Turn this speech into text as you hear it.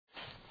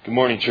Good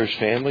morning, church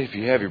family. If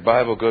you have your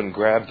Bible, go ahead and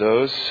grab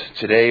those.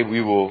 Today we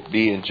will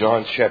be in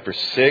John chapter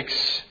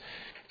 6.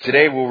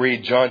 Today we'll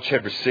read John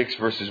chapter 6,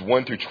 verses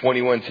 1 through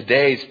 21.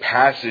 Today's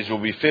passage will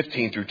be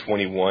 15 through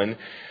 21,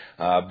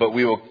 but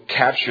we will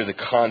capture the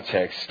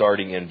context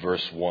starting in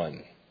verse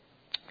 1.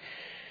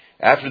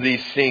 After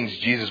these things,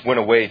 Jesus went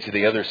away to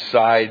the other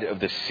side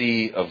of the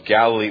Sea of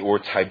Galilee, or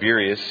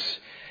Tiberias,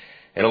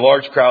 and a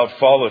large crowd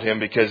followed him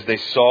because they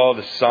saw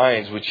the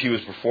signs which he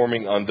was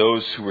performing on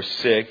those who were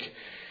sick.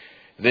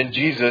 Then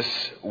Jesus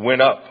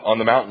went up on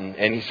the mountain,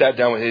 and he sat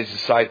down with his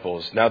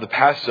disciples. Now the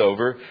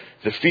Passover,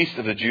 the feast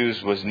of the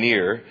Jews, was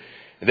near.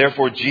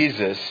 Therefore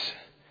Jesus,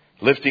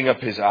 lifting up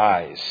his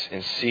eyes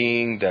and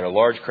seeing that a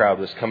large crowd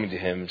was coming to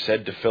him,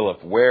 said to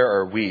Philip, "Where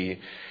are we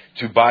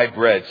to buy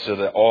bread so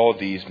that all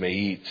these may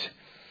eat?"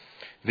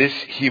 This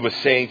he was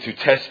saying to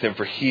test him,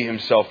 for he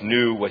himself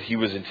knew what he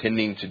was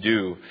intending to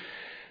do.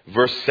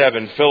 Verse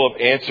 7,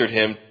 Philip answered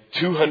him,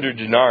 200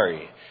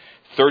 denarii.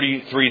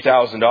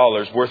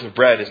 $33,000 worth of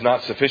bread is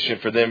not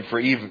sufficient for them, for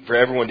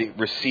everyone to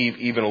receive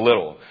even a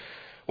little.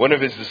 One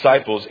of his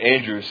disciples,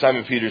 Andrew,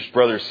 Simon Peter's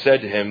brother, said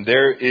to him,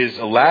 "There is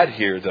a lad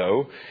here,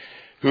 though,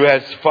 who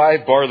has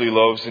 5 barley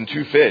loaves and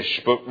 2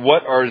 fish. But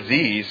what are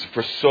these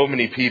for so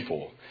many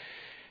people?"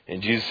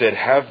 And Jesus said,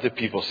 "Have the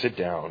people sit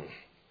down."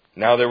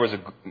 Now there was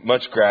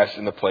much grass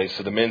in the place,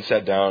 so the men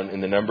sat down in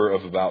the number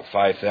of about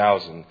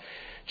 5,000.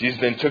 Jesus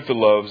then took the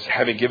loaves,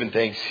 having given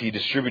thanks, he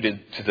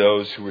distributed to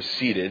those who were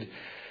seated.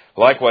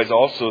 Likewise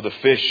also the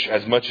fish,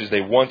 as much as they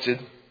wanted.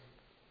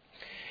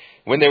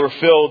 When they were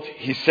filled,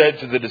 he said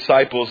to the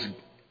disciples,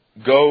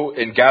 "Go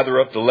and gather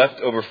up the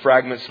leftover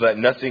fragments so that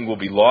nothing will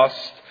be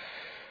lost."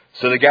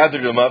 So they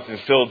gathered them up and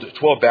filled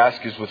 12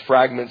 baskets with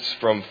fragments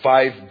from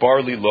 5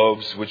 barley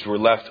loaves, which were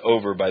left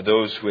over by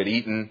those who had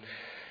eaten.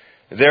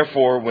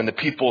 Therefore, when the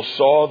people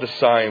saw the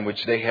sign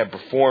which they had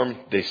performed,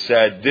 they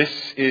said,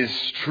 "This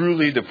is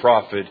truly the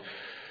prophet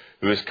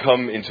who has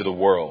come into the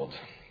world."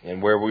 And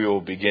where we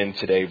will begin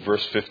today,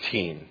 verse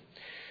 15.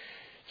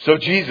 So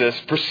Jesus,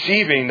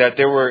 perceiving that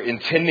they were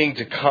intending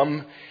to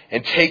come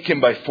and take him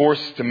by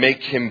force to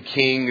make him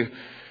king,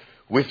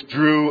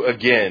 withdrew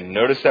again.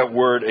 Notice that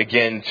word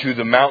again, to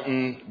the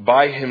mountain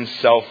by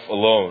himself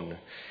alone.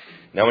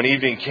 Now when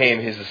evening came,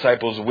 his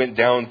disciples went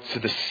down to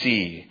the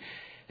sea.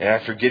 And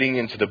after getting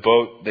into the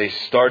boat, they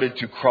started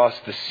to cross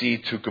the sea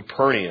to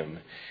Capernaum.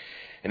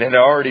 And it had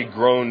already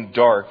grown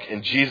dark,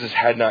 and Jesus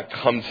had not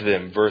come to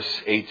them.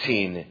 Verse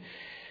 18.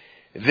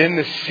 Then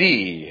the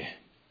sea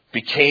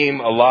became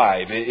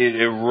alive.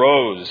 It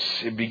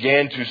rose. It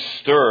began to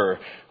stir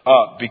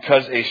up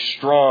because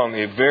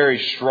a very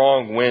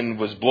strong wind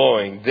was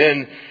blowing.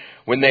 Then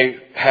when they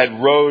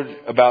had rowed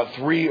about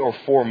 3 or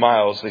 4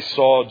 miles, they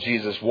saw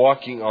Jesus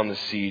walking on the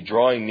sea,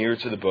 drawing near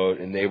to the boat,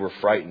 and they were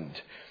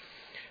frightened.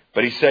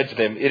 But he said to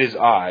them, "It is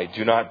I,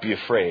 do not be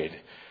afraid."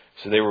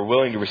 So they were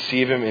willing to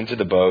receive him into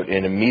the boat,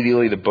 and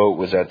immediately the boat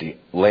was at the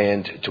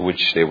land to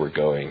which they were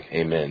going.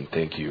 Amen.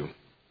 Thank you.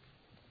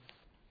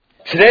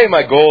 Today,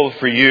 my goal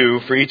for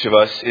you, for each of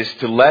us, is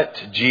to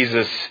let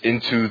Jesus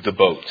into the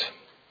boat.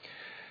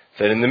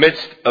 That in the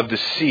midst of the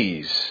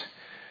seas,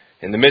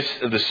 in the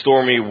midst of the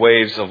stormy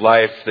waves of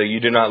life, that you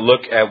do not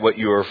look at what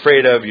you are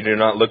afraid of, you do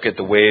not look at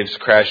the waves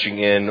crashing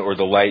in or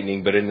the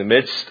lightning, but in the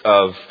midst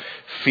of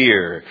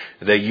fear,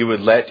 that you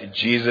would let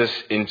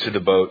Jesus into the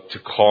boat to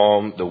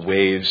calm the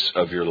waves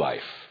of your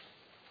life.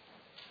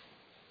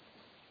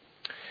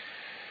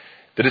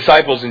 The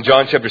disciples in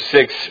John chapter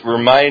 6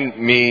 remind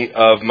me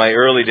of my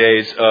early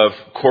days of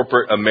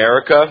corporate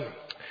America.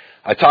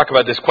 I talk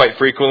about this quite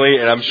frequently,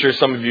 and I'm sure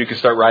some of you can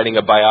start writing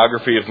a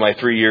biography of my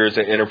 3 years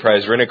at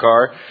Enterprise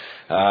Rent-A-Car.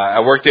 I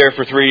worked there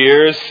for 3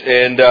 years,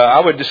 and I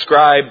would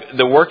describe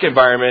the work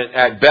environment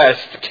at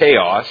best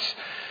chaos.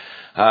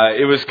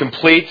 It was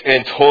complete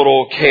and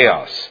total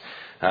chaos.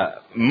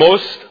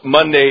 Most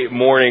Monday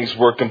mornings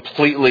were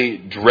completely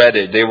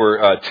dreaded. They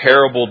were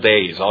terrible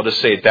days. I'll just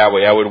say it that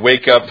way. I would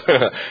wake up,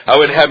 I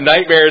would have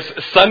nightmares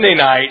Sunday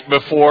night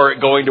before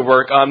going to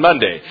work on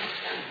Monday.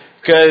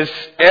 Because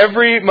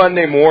every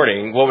Monday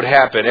morning, what would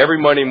happen? Every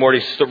Monday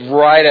morning,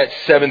 right at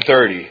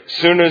 7:30, as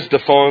soon as the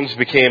phones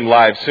became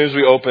live, as soon as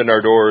we opened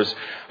our doors,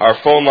 our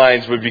phone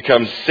lines would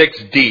become 6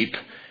 deep.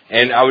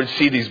 And I would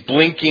see these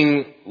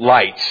blinking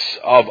lights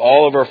of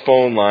all of our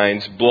phone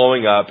lines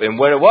blowing up. And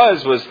what it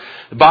was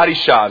body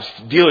shops,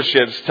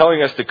 dealerships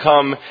telling us to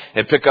come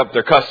and pick up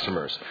their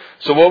customers.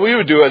 So what we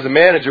would do as a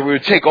manager, we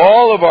would take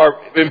all of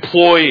our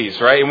employees,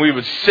 right? And we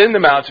would send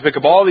them out to pick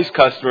up all these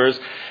customers.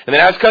 And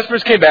then as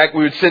customers came back,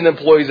 we would send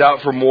employees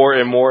out for more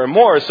and more and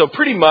more. So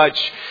pretty much,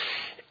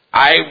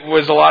 I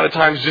was a lot of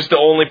times just the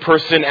only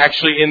person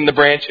actually in the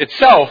branch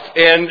itself.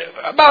 And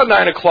about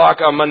 9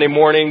 o'clock on Monday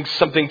morning,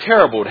 something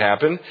terrible would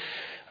happen.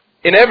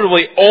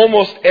 Inevitably,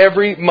 almost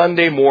every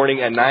Monday morning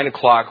at 9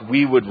 o'clock,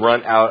 we would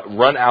run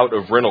out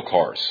of rental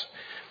cars.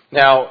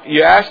 Now,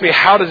 you ask me,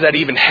 how does that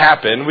even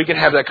happen? We can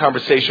have that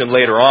conversation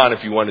later on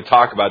if you want to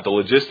talk about the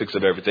logistics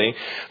of everything.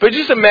 But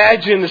just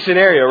imagine the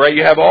scenario, right?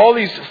 You have all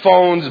these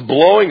phones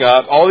blowing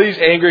up, all these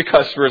angry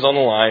customers on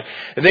the line,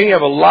 and then you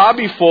have a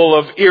lobby full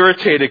of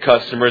irritated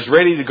customers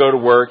ready to go to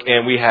work,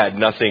 and we had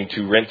nothing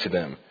to rent to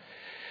them.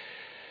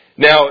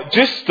 Now,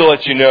 just to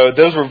let you know,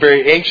 those were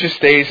very anxious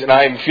days, and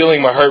I'm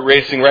feeling my heart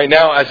racing right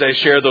now as I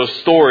share those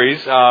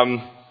stories.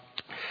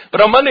 But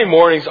on Monday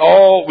mornings,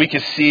 all we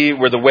could see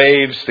were the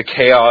waves, the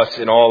chaos,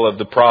 and all of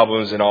the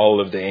problems and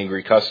all of the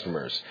angry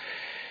customers.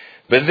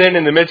 But then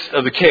in the midst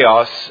of the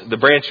chaos, the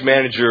branch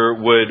manager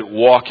would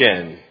walk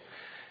in.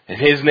 And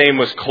his name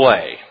was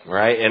Clay,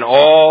 right? And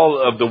all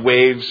of the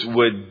waves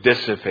would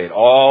dissipate.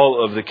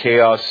 All of the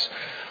chaos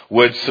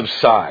would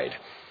subside.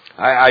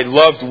 I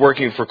loved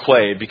working for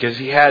Clay because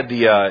he had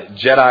the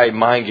Jedi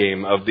mind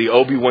game of the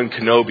Obi-Wan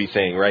Kenobi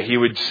thing, right? He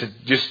would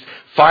just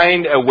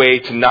find a way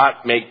to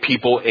not make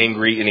people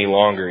angry any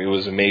longer. It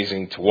was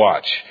amazing to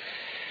watch.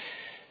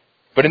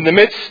 But in the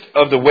midst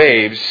of the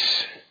waves,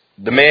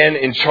 the man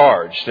in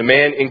charge, the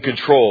man in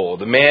control,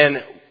 the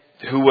man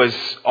who was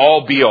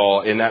all be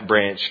all in that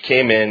branch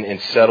came in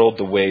and settled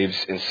the waves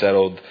and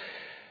settled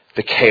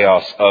the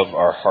chaos of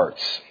our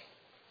hearts.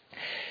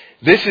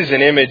 This is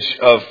an image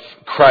of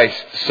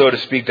Christ, so to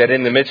speak, that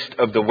in the midst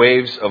of the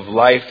waves of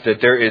life, that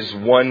there is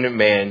one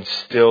man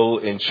still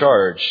in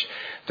charge.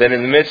 That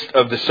in the midst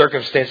of the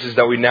circumstances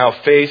that we now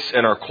face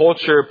in our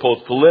culture,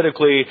 both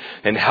politically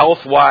and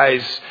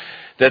health-wise,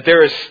 that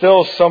there is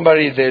still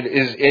somebody that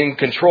is in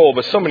control.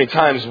 But so many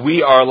times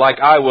we are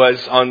like I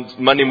was on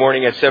Monday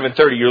morning at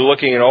 7:30. You're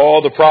looking at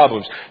all the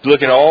problems. You're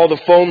looking at all the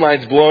phone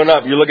lines blowing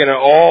up. You're looking at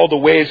all the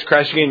waves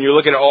crashing in. You're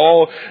looking at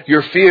all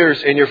your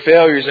fears and your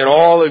failures and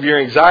all of your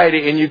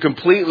anxiety, and you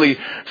completely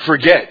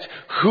forget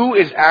who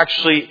is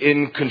actually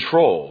in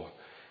control.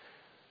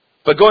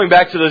 But going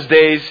back to those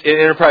days in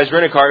Enterprise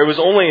Rent-A-Car, it was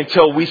only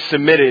until we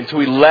submitted, until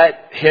we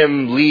let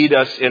Him lead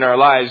us in our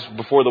lives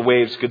before the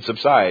waves could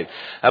subside.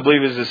 I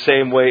believe it's the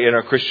same way in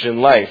our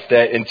Christian life,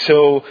 that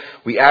until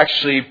we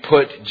actually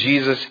put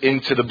Jesus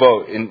into the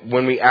boat, and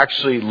when we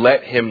actually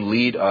let Him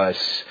lead us,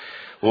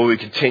 will we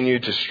continue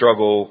to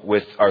struggle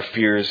with our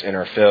fears and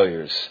our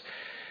failures.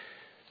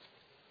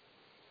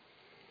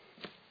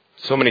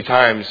 So many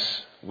times,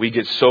 we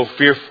get so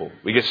fearful.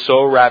 We get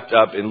so wrapped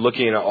up in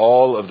looking at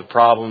all of the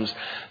problems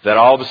that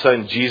all of a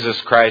sudden Jesus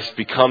Christ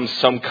becomes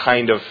some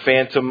kind of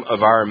phantom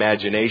of our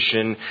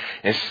imagination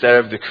instead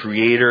of the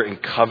creator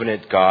and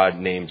covenant God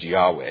named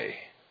Yahweh.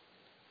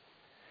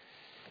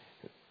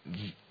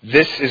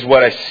 This is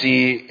what I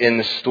see in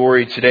the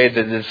story today.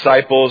 The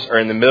disciples are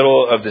in the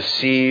middle of the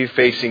sea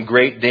facing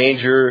great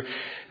danger.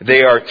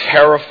 They are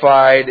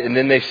terrified, and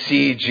then they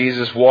see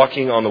Jesus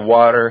walking on the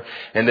water,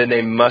 and then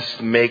they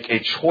must make a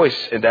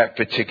choice in that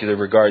particular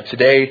regard.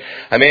 Today,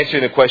 I'm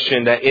answering the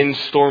question that in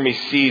stormy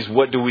seas,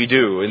 what do we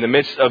do? In the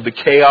midst of the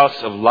chaos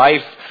of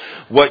life,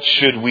 what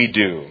should we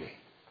do?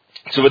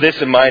 So with this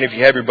in mind, if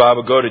you have your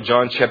Bible, go to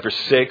John chapter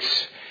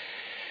 6.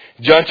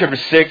 John chapter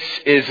 6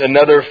 is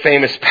another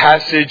famous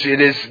passage.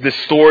 It is the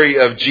story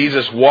of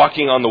Jesus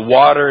walking on the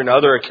water. In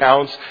other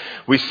accounts,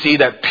 we see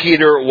that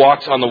Peter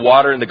walks on the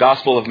water. In the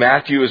Gospel of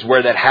Matthew is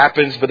where that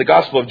happens. But the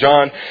Gospel of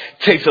John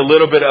takes a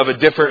little bit of a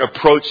different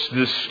approach to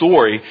this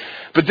story.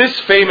 But this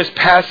famous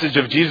passage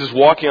of Jesus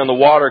walking on the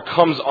water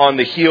comes on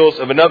the heels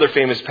of another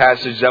famous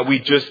passage that we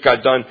just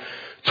got done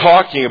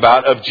talking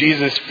about, of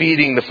Jesus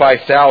feeding the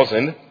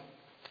 5,000.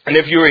 And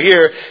if you were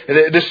here,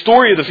 the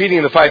story of the feeding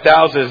of the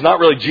 5,000 is not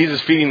really Jesus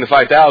feeding the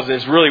 5,000.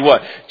 It's really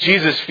what?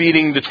 Jesus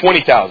feeding the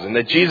 20,000.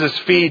 That Jesus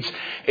feeds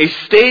a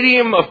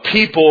stadium of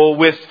people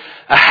with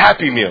a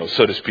happy meal,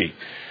 so to speak.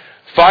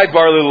 5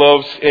 barley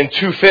loaves and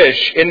 2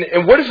 fish.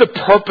 And what is the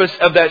purpose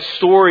of that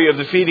story of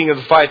the feeding of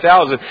the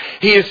 5,000?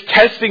 He is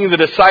testing the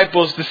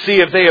disciples to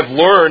see if they have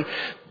learned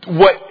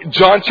what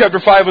John chapter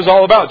 5 was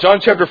all about. John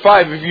chapter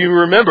 5, if you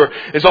remember,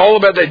 is all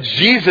about that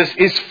Jesus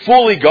is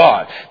fully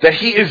God. That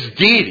He is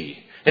deity.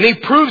 And He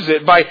proves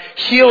it by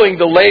healing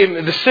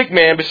the sick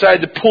man beside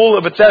the pool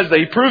of Bethesda.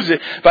 He proves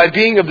it by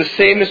being of the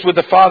sameness with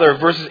the Father,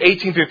 verses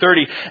 18 through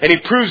 30. And He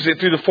proves it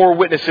through the 4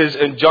 witnesses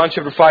in John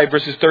chapter 5,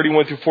 verses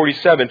 31 through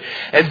 47.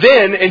 And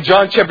then in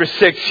John chapter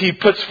 6, He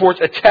puts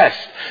forth a test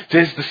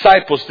to His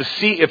disciples to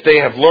see if they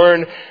have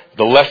learned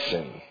the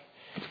lesson.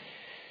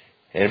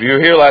 And if you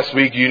were here last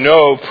week, you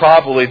know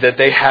probably that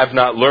they have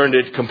not learned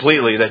it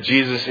completely, that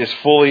Jesus is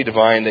fully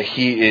divine, that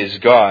He is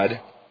God.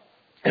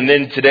 And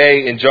then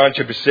today in John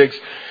chapter 6,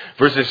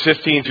 verses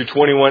 15 through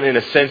 21, in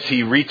a sense,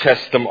 He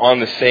retests them on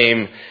the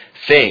same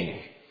thing.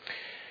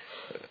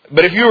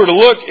 But if you were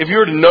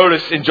to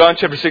notice in John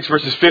chapter 6,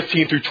 verses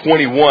 15 through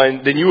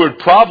 21, then it would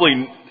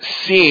probably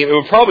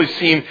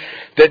seem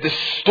that the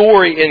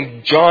story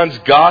in John's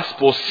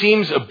gospel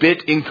seems a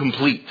bit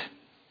incomplete.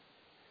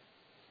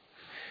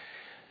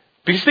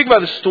 Because think about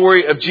the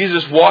story of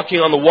Jesus walking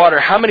on the water.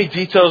 How many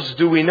details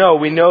do we know?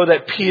 We know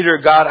that Peter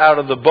got out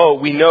of the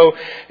boat. We know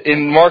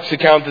in Mark's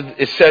account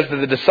that it says that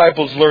the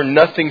disciples learned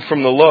nothing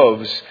from the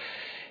loaves.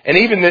 And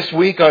even this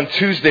week on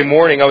Tuesday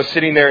morning, I was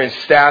sitting there in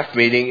staff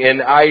meeting,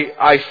 and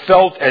I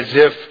felt as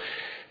if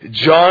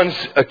John's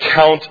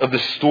account of the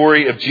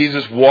story of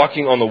Jesus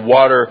walking on the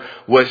water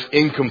was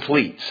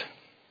incomplete.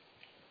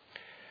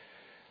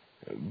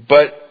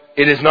 But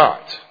it is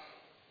not.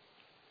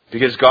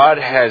 Because God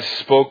has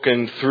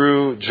spoken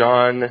through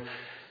John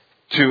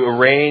to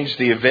arrange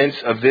the events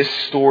of this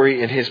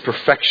story in His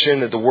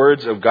perfection, that the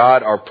words of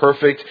God are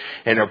perfect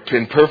and have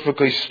been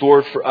perfectly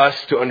stored for us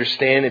to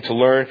understand and to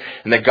learn,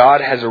 and that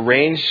God has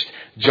arranged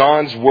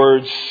John's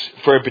words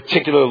for a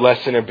particular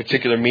lesson, a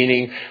particular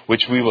meaning,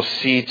 which we will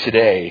see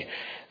today.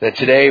 That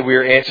today we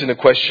are answering the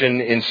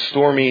question, in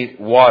stormy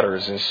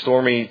waters, in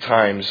stormy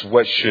times,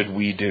 what should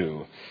we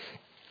do?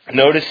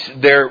 Notice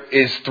there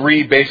is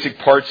three basic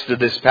parts to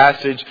this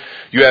passage.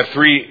 You have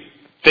three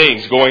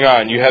things going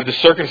on. You have the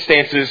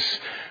circumstances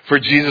for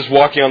Jesus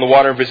walking on the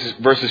water in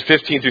verses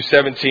 15 through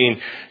 17.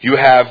 You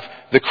have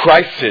the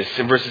crisis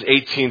in verses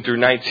 18 through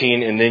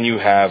 19. And then you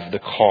have the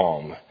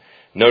calm.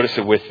 Notice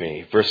it with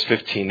me. Verse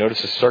 15.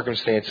 Notice the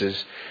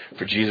circumstances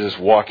for Jesus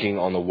walking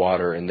on the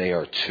water, and they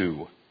are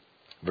two.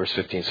 Verse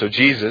 15. So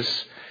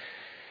Jesus,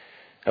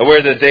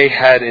 aware that they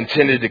had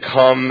intended to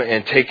come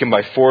and take him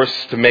by force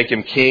to make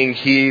him king,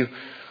 he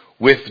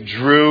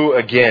withdrew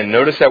again.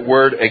 Notice that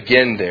word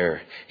again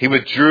there. He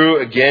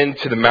withdrew again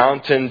to the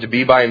mountain to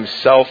be by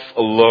himself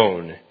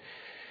alone.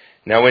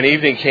 Now when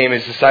evening came,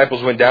 his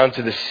disciples went down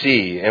to the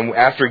sea, and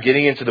after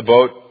getting into the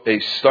boat, they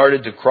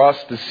started to cross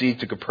the sea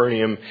to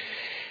Capernaum.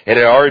 It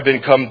had already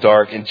become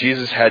dark, and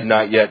Jesus had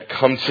not yet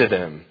come to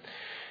them.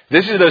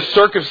 This is the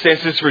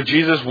circumstances for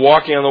Jesus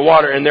walking on the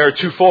water, and they are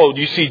twofold.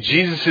 You see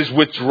Jesus'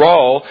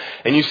 withdrawal,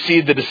 and you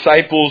see the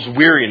disciples'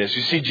 weariness.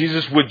 You see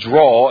Jesus'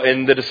 withdrawal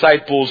and the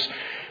disciples'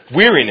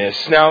 weariness.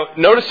 Now,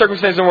 notice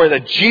circumstances where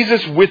that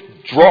Jesus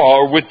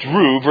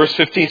withdrew, verse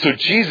 15. So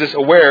Jesus,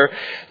 aware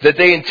that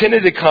they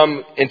intended to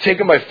come and take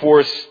him by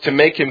force to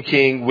make him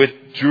king,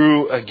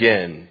 withdrew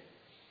again.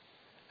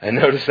 And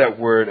notice that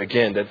word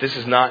again, that this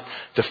is not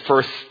the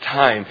first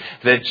time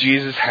that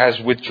Jesus has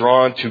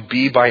withdrawn to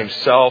be by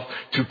himself,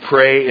 to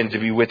pray and to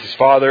be with his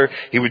Father.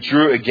 He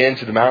withdrew again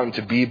to the mountain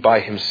to be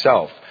by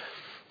himself.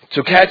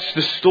 So catch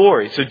the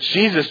story. So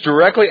Jesus,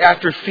 directly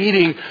after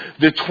feeding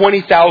the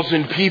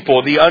 20,000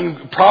 people,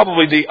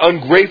 probably the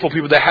ungrateful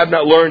people that have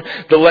not learned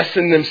the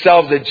lesson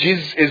themselves that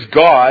Jesus is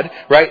God,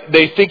 right?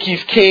 They think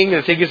he's king,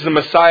 they think he's the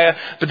Messiah,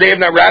 but they have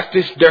not wrapped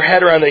their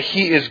head around that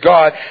he is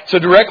God. So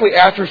directly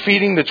after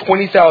feeding the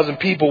 20,000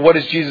 people, what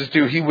does Jesus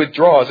do? He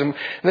withdraws. And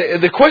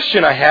the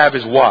question I have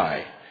is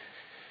why?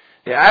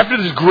 After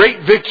this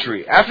great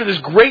victory, after this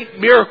great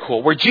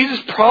miracle, where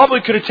Jesus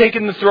probably could have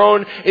taken the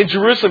throne in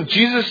Jerusalem,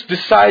 Jesus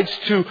decides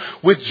to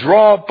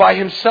withdraw by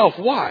himself.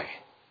 Why?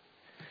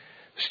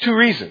 There's two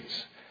reasons.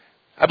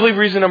 I believe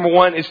reason number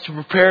one is to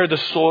prepare the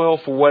soil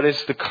for what is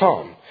to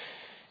come.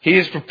 He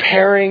is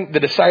preparing the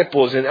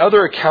disciples. In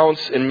other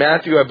accounts in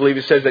Matthew, I believe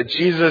it says that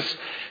Jesus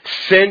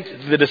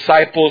sent the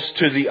disciples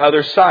to the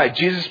other side.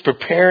 Jesus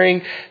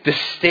preparing the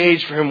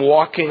stage for him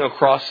walking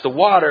across the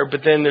water.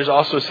 But then there's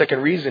also a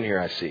second reason here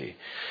I see.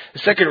 The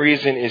second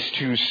reason is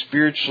to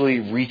spiritually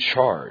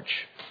recharge,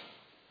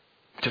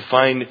 to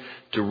find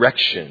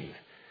direction.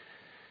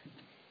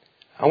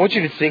 I want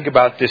you to think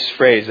about this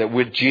phrase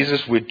that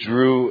Jesus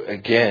withdrew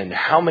again.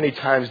 How many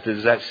times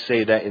does that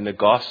say that in the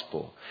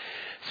gospel?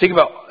 Think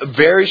about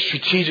very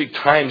strategic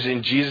times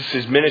in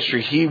Jesus'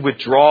 ministry. He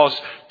withdraws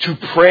to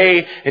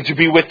pray and to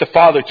be with the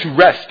Father, to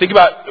rest. Think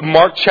about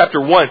Mark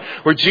chapter 1,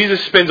 where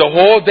Jesus spends a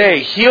whole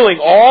day healing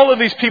all of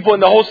these people in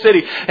the whole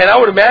city. And I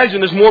would imagine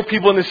there's more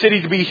people in the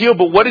city to be healed.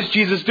 But what does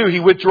Jesus do? He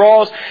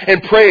withdraws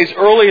and prays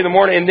early in the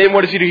morning. And then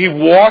what does he do? He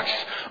walks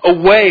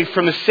away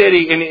from the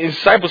city. And his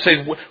disciples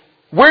say,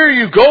 "Where are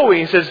you going?"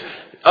 He says,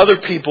 "Other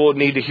people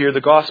need to hear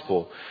the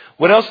gospel."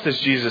 What else does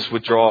Jesus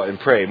withdraw and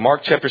pray?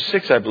 Mark chapter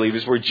 6, I believe,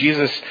 is where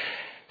Jesus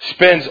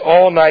spends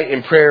all night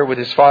in prayer with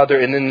his Father,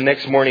 and then the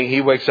next morning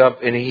he wakes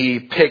up and he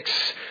picks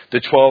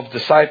the 12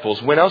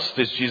 disciples. When else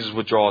does Jesus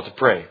withdraw to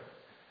pray?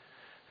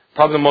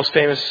 Probably the most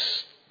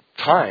famous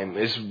time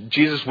is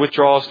Jesus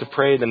withdraws to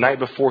pray the night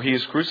before he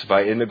is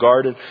crucified in the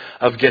Garden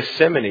of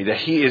Gethsemane. That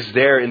he is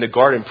there in the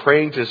garden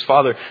praying to his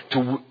Father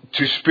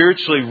to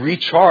spiritually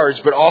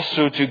recharge, but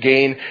also to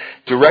gain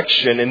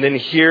direction. And then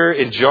here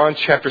in John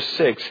chapter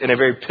 6, in a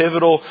very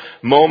pivotal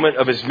moment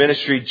of his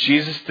ministry,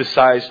 Jesus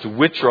decides to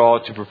withdraw,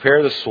 to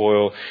prepare the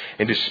soil,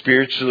 and to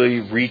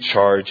spiritually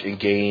recharge and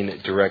gain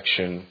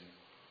direction.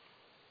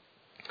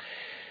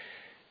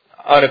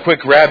 On a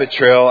quick rabbit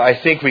trail, I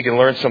think we can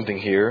learn something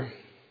here.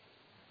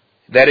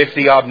 That if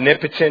the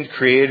omnipotent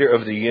creator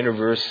of the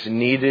universe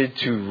needed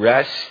to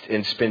rest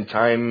and spend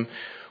time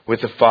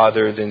with the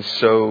Father, then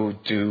so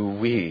do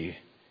we.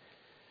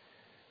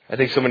 I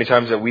think so many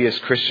times that we as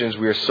Christians,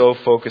 we are so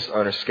focused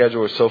on our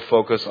schedule, we're so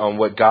focused on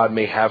what God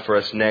may have for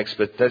us next,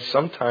 but that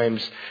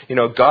sometimes,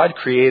 God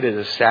created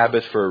a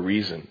Sabbath for a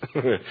reason.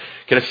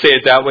 Can I say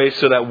it that way?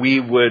 So that we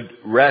would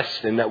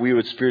rest and that we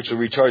would spiritually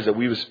recharge, that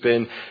we would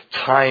spend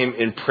time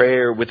in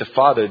prayer with the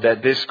Father,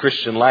 that this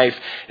Christian life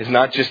is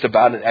not just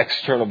about an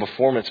external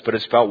performance, but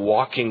it's about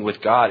walking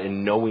with God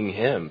and knowing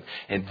Him.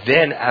 And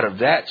then out of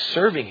that,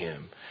 serving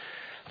Him.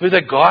 But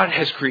that God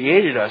has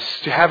created us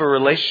to have a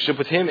relationship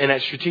with Him, and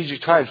at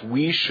strategic times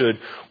we should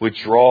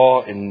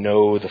withdraw and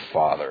know the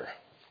Father.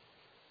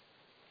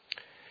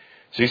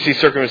 So you see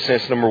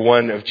circumstance number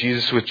 1 of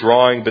Jesus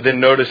withdrawing, but then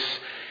notice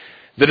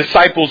the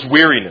disciples'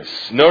 weariness.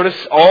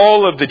 Notice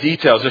all of the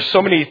details. There's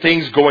so many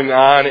things going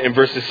on in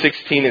verses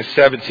 16 and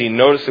 17.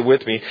 Notice it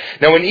with me.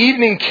 Now when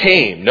evening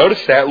came,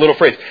 notice that little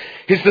phrase,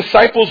 His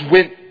disciples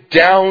went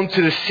down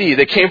to the sea.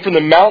 They came from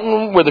the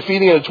mountain where the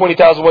feeding of the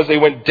 20,000 was. They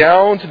went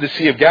down to the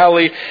Sea of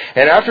Galilee.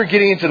 And after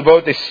getting into the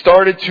boat, they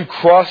started to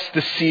cross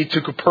the sea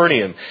to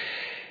Capernaum.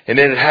 And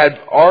it had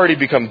already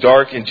become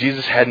dark and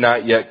Jesus had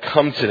not yet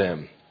come to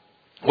them.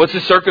 What's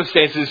the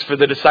circumstances for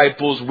the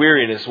disciples'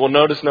 weariness? Well,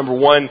 notice number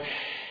 1,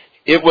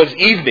 it was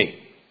evening.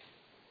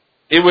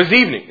 It was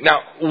evening.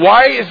 Now,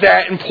 why is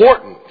that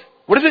important?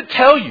 What does it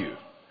tell you?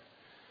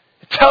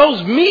 It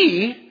tells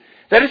me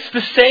that it's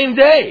the same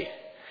day.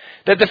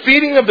 That the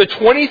feeding of the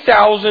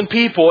 20,000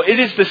 people, it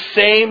is the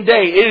same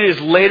day. It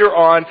is later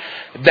on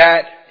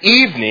that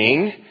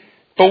evening.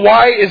 But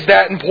why is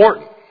that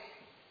important?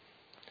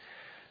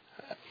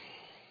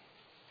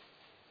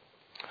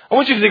 I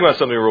want you to think about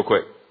something real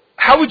quick.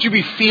 How would you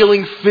be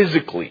feeling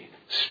physically,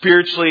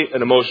 spiritually,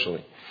 and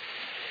emotionally?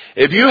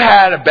 If you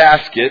had a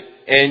basket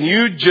and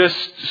you just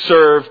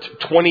served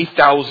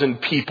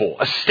 20,000 people,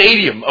 a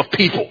stadium of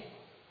people,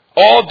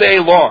 all day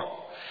long.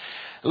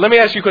 Let me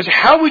ask you a question.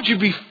 How would you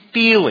be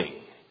feeling?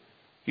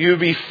 You would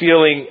be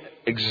feeling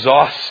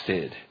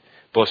exhausted,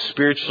 both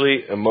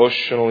spiritually,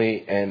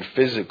 emotionally, and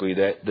physically.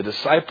 That the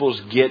disciples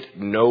get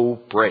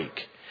no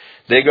break.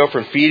 They go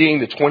from feeding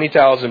the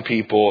 20,000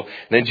 people,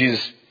 and then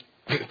Jesus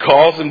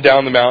calls them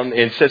down the mountain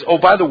and says, oh,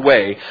 by the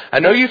way, I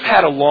know you've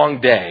had a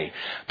long day,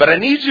 but I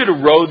need you to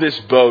row this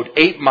boat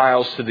 8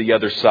 miles to the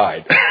other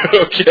side.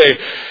 Okay.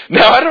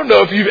 Now, I don't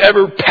know if you've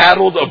ever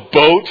paddled a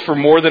boat for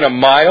more than a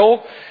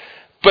mile,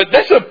 but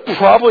that's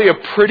probably a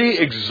pretty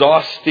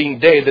exhausting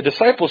day. The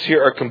disciples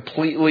here are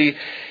completely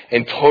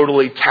and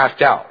totally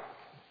tapped out.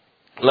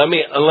 Let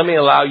me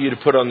allow you to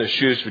put on their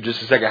shoes for just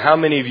a second. How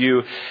many of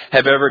you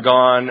have ever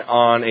gone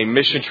on a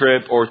mission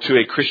trip or to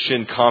a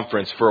Christian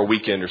conference for a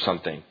weekend or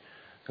something?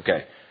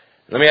 Okay.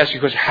 Let me ask you a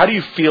question. How do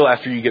you feel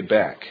after you get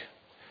back?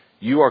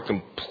 You are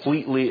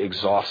completely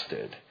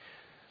exhausted.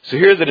 So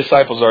here the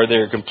disciples are.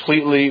 They're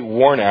completely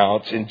worn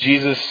out. And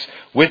Jesus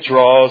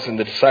withdraws and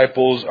the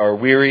disciples are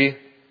weary.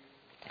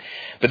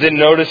 But then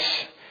notice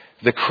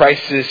the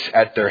crisis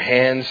at their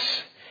hands.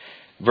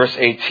 Verse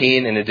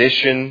 18, in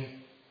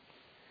addition,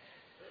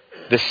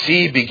 the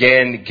sea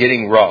began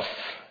getting rough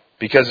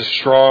because a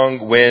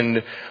strong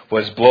wind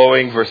was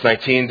blowing. Verse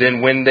 19,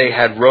 then when they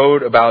had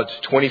rowed about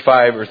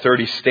 25 or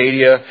 30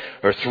 stadia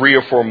or 3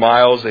 or 4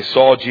 miles, they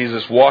saw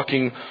Jesus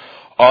walking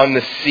on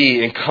the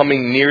sea and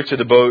coming near to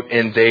the boat,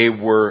 and they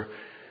were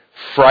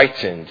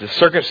frightened. The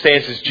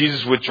circumstances,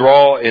 Jesus'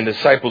 withdrawal and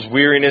disciples'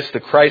 weariness, the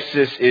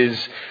crisis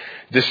is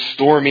the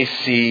stormy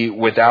sea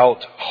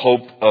without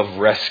hope of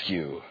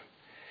rescue.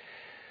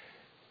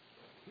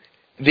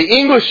 The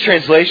English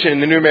translation in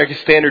the New American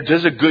Standard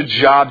does a good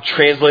job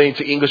translating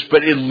to English,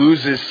 but it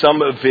loses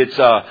some of its,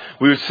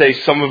 we would say,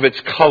 some of its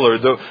color.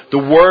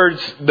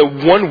 The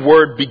one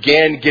word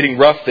began getting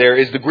rough there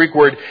is the Greek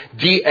word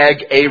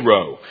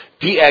diag-ero.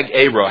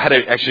 Diag-ero. How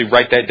to actually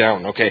write that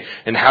down, okay?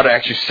 And how to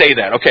actually say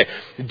that, okay?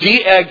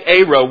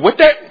 Diag-ero. What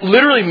that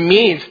literally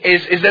means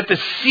is that the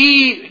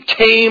sea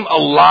came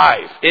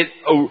alive.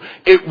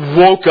 It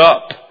woke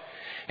up.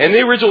 In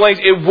the original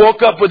language, it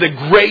woke up with a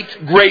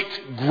great,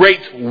 great,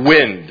 great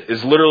wind,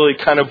 is literally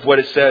kind of what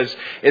it says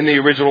in the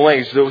original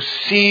language. The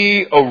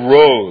sea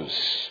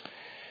arose.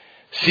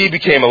 Sea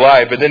became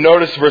alive. But then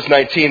notice verse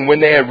 19, when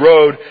they had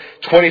rowed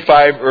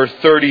 25 or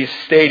 30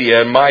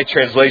 stadia, in my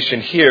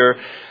translation here,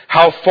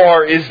 how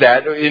far is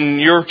that? In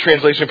your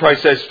translation, it probably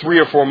says 3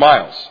 or 4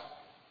 miles.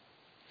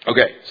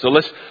 Okay, so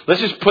let's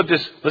just put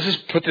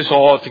this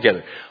all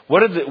together.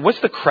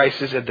 What's the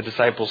crisis at the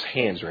disciples'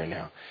 hands right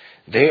now?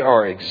 They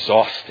are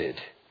exhausted.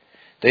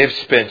 They have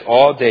spent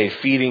all day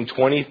feeding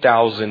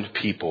 20,000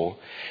 people.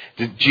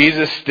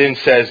 Jesus then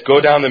says,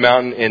 go down the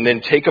mountain and then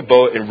take a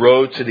boat and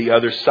row to the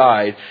other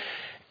side.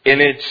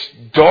 And it's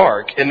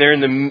dark and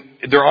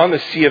they're on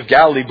the Sea of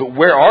Galilee, but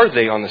where are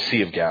they on the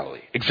Sea of Galilee?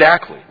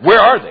 Exactly. Where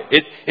are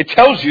they? It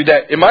tells you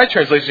that in my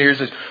translation here it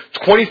says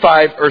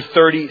 25 or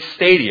 30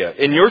 stadia.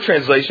 In your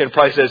translation it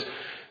probably says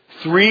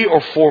 3 or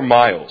 4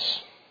 miles.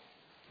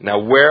 Now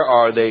where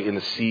are they in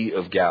the Sea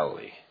of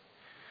Galilee?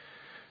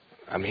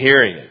 I'm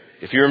hearing it.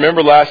 If you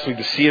remember last week,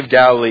 the Sea of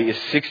Galilee is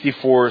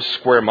 64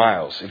 square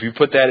miles. If you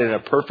put that in a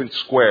perfect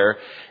square,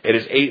 it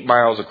is 8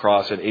 miles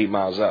across and 8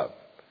 miles up.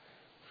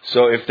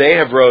 So if they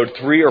have rowed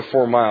 3 or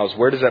 4 miles,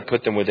 where does that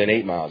put them within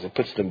 8 miles? It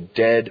puts them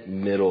dead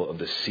middle of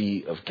the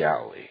Sea of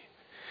Galilee.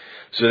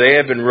 So they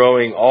have been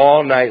rowing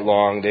all night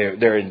long.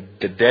 They're in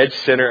the dead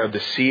center of the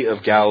Sea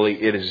of Galilee.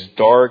 It is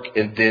dark,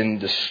 and then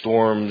the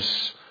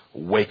storms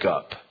wake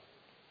up.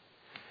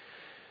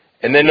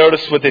 And then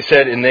notice what they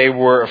said, and they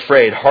were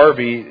afraid.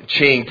 Harvey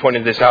Ching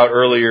pointed this out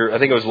earlier. I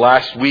think it was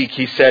last week.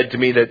 He said to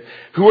me that,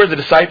 who are the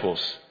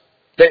disciples?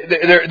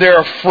 They're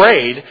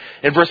afraid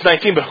in verse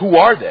 19, but who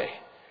are they?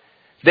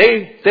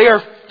 They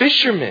are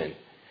fishermen.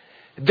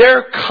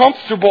 They're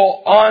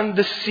comfortable on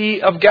the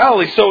Sea of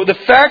Galilee. So the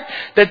fact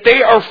that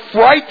they are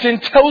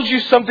frightened tells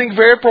you something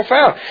very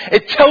profound.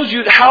 It tells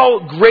you how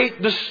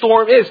great the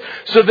storm is.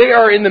 So they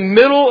are in the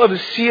middle of the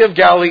Sea of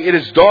Galilee. It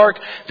is dark.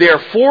 They are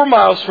 4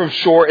 miles from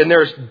shore, and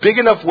there's big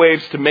enough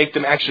waves to make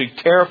them actually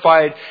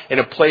terrified in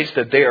a place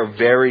that they are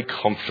very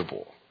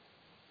comfortable.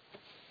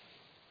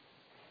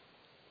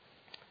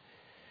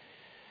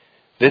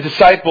 The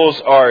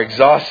disciples are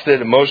exhausted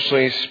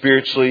emotionally,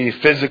 spiritually,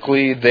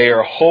 physically. They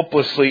are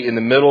hopelessly in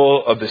the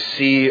middle of the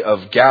Sea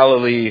of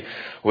Galilee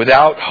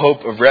without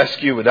hope of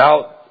rescue,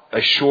 without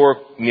a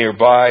shore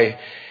nearby.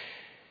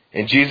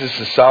 And Jesus,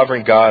 the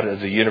sovereign God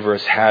of the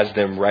universe, has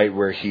them right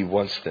where He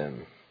wants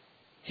them.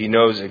 He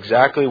knows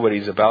exactly what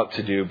He's about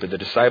to do, but the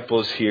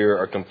disciples here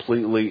are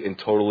completely and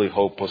totally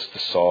hopeless to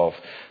solve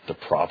the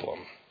problem.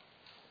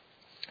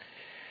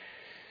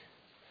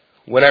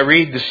 When I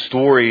read the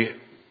story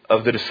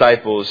of the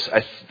disciples,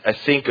 I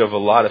think of a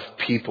lot of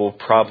people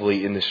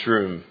probably in this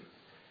room.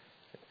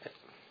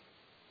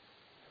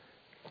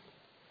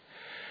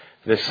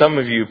 That some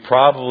of you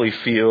probably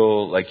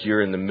feel like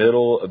you're in the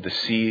middle of the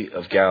Sea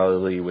of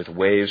Galilee with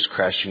waves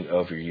crashing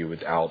over you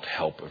without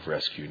help of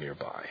rescue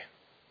nearby.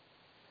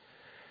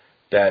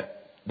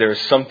 That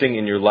there's something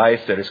in your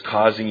life that is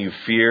causing you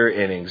fear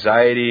and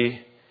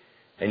anxiety,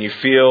 and you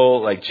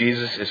feel like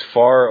Jesus is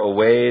far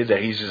away,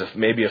 that He's just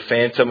maybe a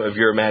phantom of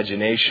your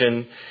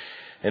imagination,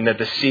 and that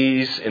the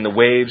seas and the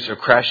waves are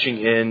crashing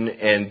in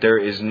and there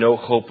is no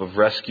hope of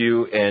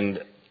rescue.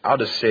 And I'll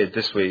just say it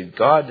this way.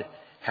 God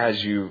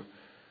has you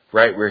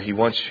right where He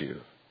wants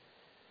you.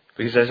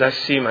 Because as I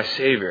see my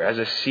Savior, as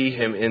I see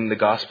Him in the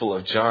Gospel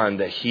of John,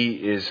 that He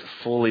is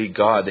fully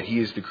God, that He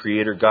is the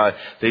Creator God,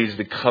 that He's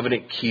the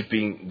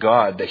covenant-keeping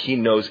God, that He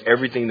knows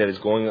everything that is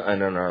going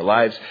on in our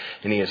lives,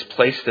 and He has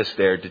placed us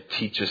there to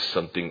teach us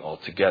something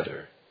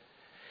altogether.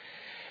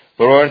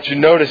 But what I want you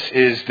to notice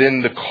is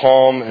then the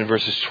calm in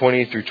verses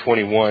 20 through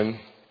 21.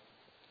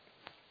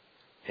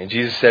 And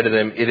Jesus said to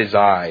them, "It is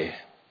I."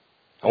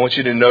 I want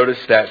you to notice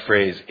that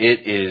phrase,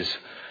 "It is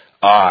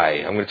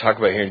I." I'm going to talk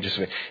about it here in just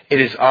a minute. "It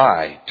is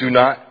I. Do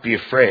not be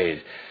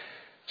afraid."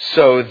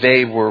 So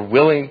they were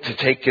willing to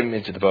take Him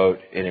into the boat,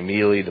 and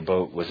immediately the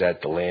boat was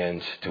at the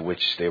land to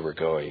which they were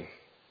going.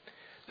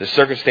 The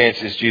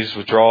circumstance is Jesus'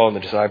 withdrawal and the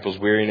disciples'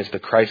 weariness. The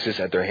crisis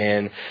at their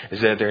hand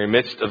is that they're in the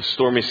midst of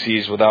stormy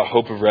seas without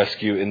hope of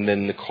rescue. And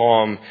then the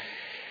calm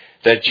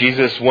that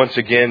Jesus once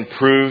again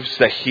proves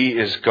that He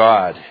is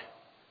God.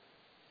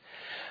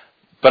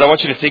 But I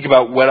want you to think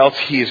about what else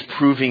He is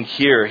proving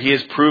here. He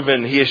has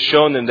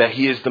shown them that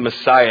He is the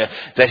Messiah,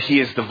 that He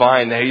is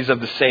divine, that He's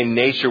of the same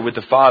nature with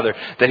the Father,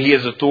 that He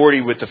has authority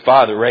with the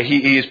Father, right?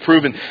 He has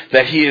proven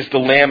that He is the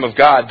Lamb of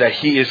God, that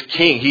He is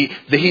King.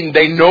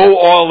 They know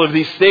all of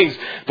these things.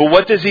 But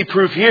what does He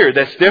prove here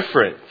that's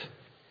different?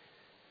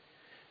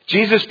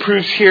 Jesus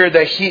proves here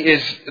that He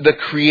is the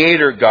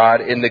Creator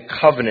God and the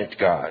covenant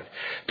God.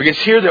 Because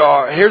here they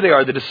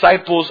are, the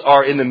disciples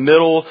are in the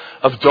middle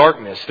of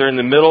darkness. They're in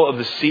the middle of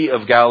the Sea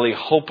of Galilee,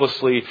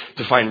 hopelessly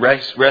to find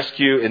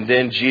rescue. And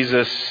then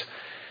Jesus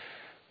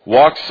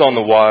walks on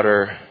the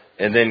water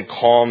and then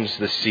calms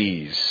the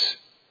seas.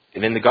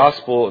 And in the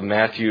Gospel of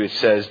Matthew, it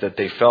says that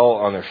they fell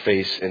on their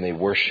face and they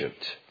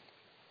worshipped.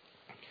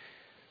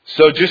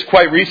 So just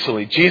quite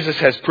recently, Jesus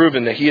has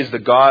proven that He is the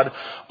God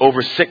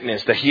over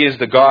sickness, that He is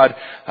the God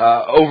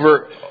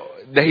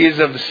that He is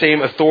of the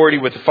same authority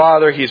with the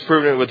Father. He has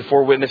proven it with the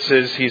 4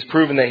 witnesses. He has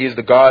proven that He is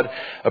the God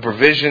of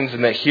provisions,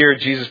 and that here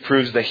Jesus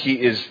proves that He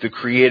is the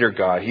Creator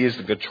God. He is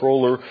the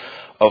controller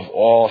of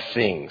all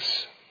things.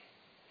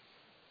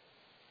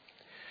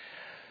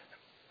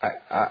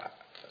 I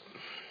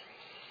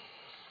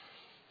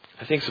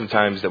think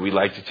sometimes that we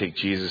like to take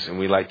Jesus and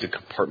we like to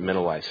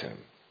compartmentalize Him.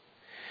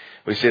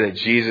 We say that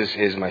Jesus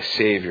is my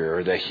Savior,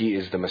 or that He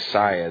is the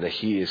Messiah, that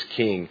He is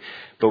King.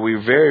 But we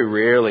very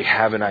rarely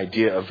have an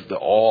idea of the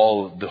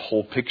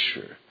whole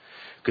picture.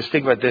 Because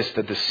think about this,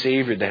 that the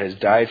Savior that has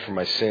died for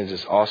my sins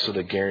is also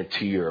the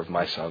guarantor of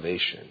my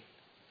salvation.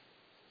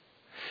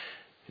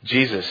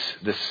 Jesus,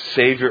 the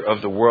Savior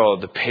of the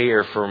world, the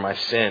payer for my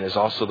sin, is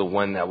also the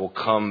one that will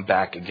come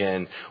back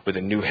again with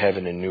a new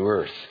heaven and new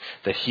earth.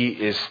 That He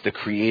is the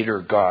Creator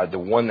God, the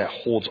one that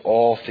holds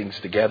all things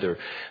together.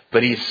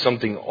 But He is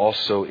something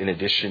also in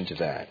addition to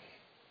that.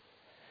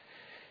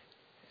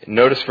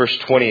 Notice verse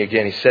 20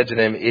 again. He said to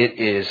them, "It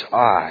is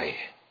I."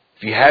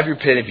 If you have your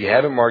pen, if you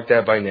haven't marked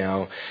that by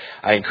now,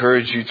 I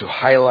encourage you to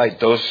highlight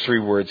those 3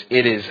 words,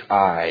 it is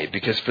I.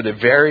 Because for the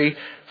very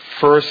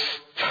first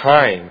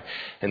time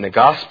in the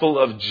Gospel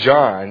of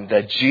John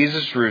that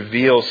Jesus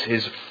reveals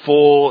his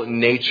full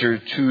nature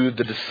to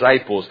the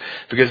disciples.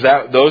 Because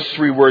those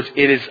 3 words,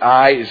 it is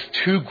I, is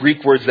 2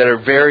 Greek words that are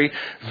very,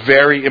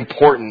 very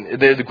important.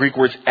 They're the Greek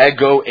words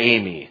ego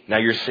eimi. Now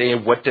you're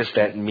saying, what does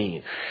that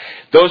mean?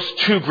 Those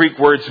 2 Greek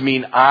words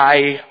mean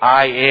I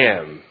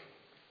am.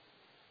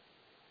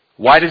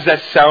 Why does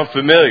that sound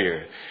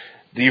familiar?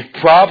 You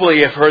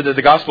probably have heard that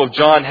the Gospel of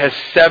John has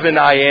 7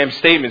 I am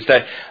statements.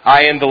 That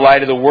I am the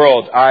light of the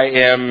world. I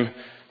am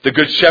the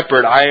good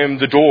shepherd. I am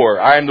the door.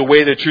 I am the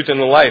way, the truth,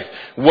 and the life.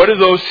 What are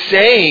those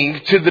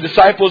saying to the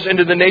disciples and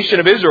to the nation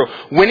of Israel?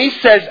 When he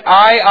says,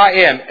 I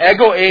am,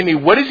 ego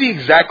eimi, what is he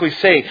exactly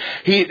saying?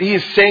 He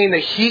is saying that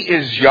he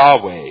is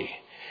Yahweh.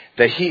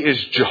 That he is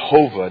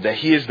Jehovah. That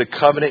he is the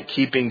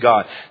covenant-keeping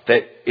God.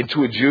 That, and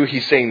to a Jew,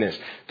 he's saying this.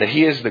 That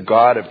he is the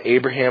God of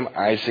Abraham,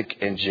 Isaac,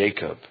 and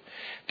Jacob.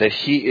 That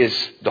he is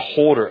the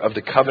holder of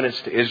the covenants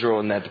to Israel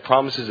and that the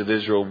promises of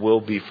Israel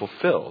will be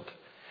fulfilled.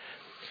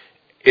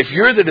 If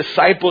you're the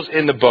disciples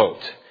in the boat,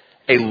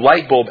 a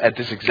light bulb at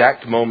this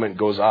exact moment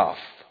goes off.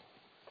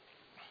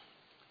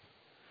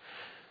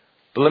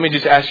 But let me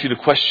just ask you the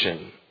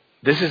question.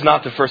 This is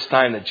not the first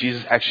time that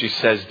Jesus actually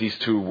says these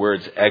 2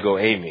 words, ego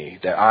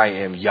eimi, that I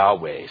am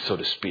Yahweh, so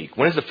to speak.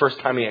 When is the first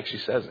time he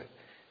actually says it?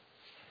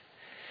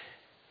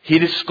 He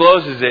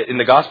discloses it in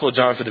the Gospel of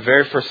John for the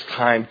very first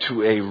time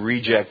to a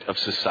reject of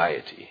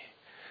society.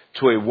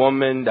 To a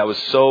woman that was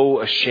so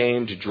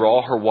ashamed to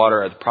draw her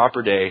water at the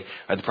proper day,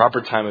 at the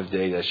proper time of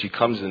day, that she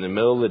comes in the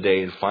middle of the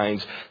day and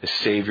finds the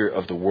Savior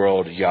of the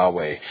world,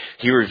 Yahweh.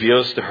 He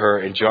reveals to her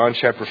in John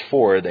chapter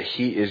 4 that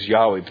he is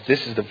Yahweh. But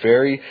this is the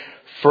very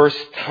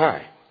first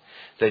time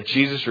that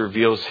Jesus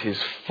reveals his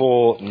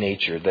full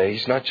nature. That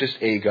he's not just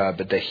a God,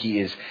 but that he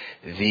is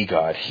the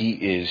God. He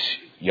is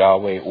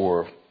Yahweh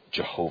or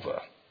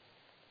Jehovah.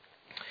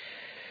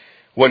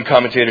 One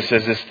commentator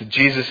says this, that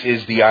Jesus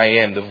is the I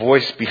am, the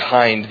voice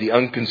behind the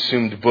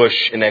unconsumed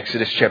bush in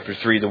Exodus chapter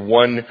 3, the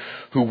one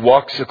who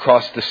walks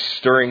across the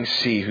stirring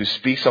sea, who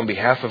speaks on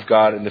behalf of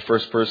God in the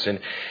first person,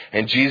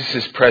 and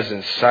Jesus'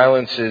 presence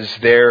silences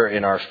there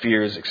in our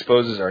fears,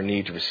 exposes our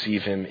need to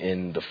receive him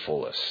in the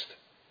fullest.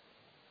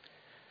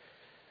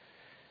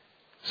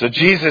 So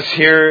Jesus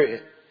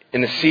here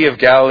in the Sea of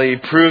Galilee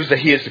proves that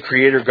he is the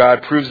creator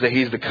God, proves that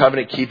he is the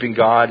covenant-keeping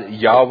God,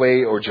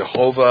 Yahweh or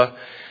Jehovah,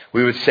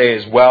 we would say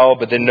as well.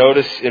 But then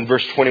notice in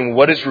verse 21,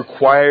 what is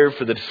required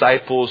for the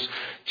disciples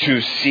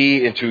to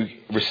see and to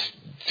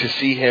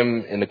see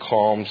him in the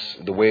calms,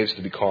 the waves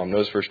to be calm.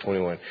 Notice verse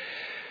 21.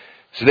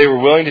 So they were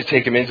willing to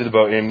take him into the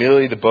boat, and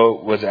immediately the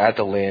boat was at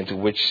the land to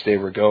which they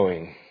were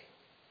going.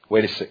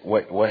 Wait a sec.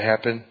 What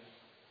happened?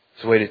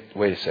 So wait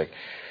a sec.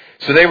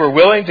 So they were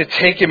willing to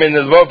take him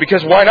into the boat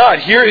because why not?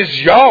 Here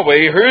is Yahweh,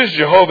 here is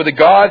Jehovah, the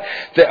God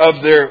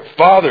of their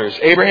fathers,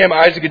 Abraham,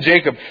 Isaac, and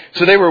Jacob.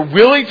 So they were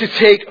willing to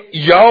take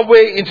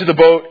Yahweh into the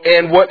boat,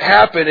 and what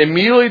happened?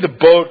 Immediately the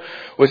boat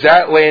was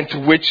at land to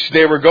which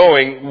they were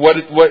going.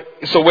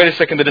 So wait a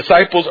second. The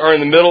disciples are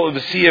in the middle of the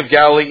Sea of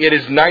Galilee. It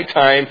is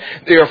nighttime.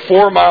 They are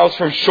 4 miles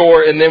from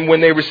shore. And then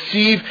when they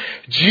receive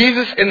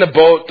Jesus in the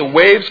boat, the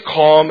waves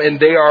calm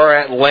and they are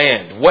at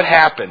land. What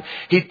happened?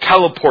 He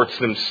teleports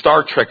them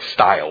Star Trek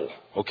style.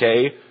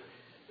 Okay?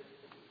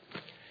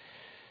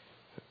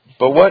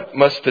 But what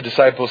must the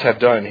disciples have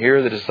done? Here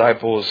are the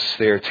disciples.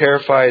 They are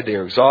terrified. They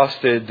are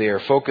exhausted. They are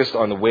focused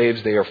on the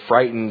waves. They are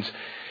frightened.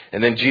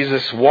 And then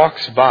Jesus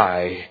walks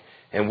by.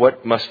 And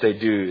what must they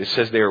do? It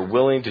says they are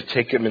willing to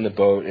take him in the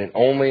boat, and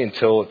only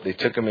until they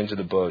took him into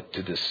the boat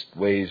did the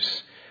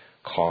waves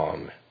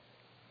calm.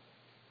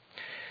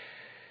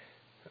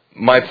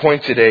 My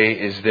point today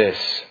is this.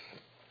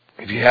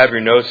 If you have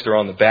your notes, they're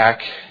on the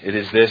back. It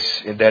is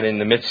this, that in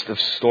the midst of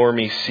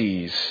stormy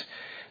seas,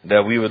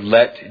 that we would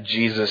let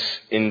Jesus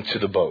into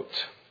the boat.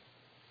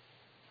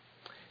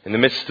 In the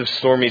midst of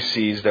stormy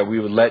seas, that we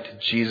would let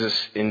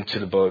Jesus into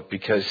the boat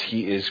because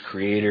he is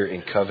Creator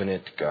and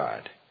Covenant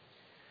God.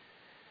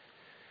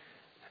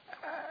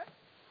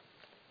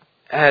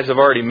 As I've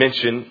already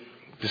mentioned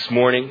this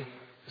morning,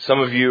 some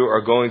of you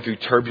are going through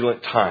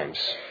turbulent times.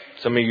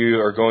 Some of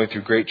you are going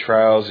through great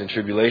trials and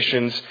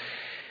tribulations.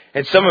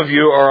 And some of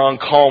you are on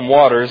calm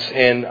waters.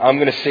 And I'm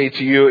going to say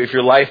to you, if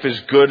your life is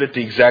good at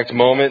the exact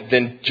moment,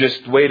 then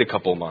just wait a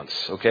couple months,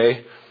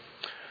 okay?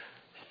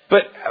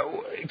 But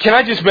can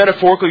I just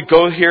metaphorically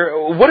go here?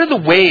 What are the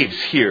waves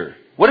here?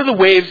 What are the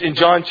waves in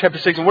John chapter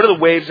 6 and what are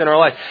the waves in our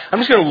life? I'm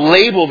just going to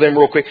label them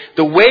real quick.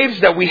 The waves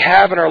that we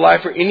have in our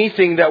life are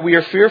anything that we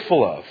are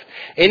fearful of.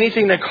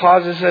 Anything that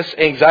causes us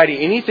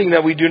anxiety. Anything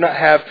that we do not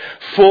have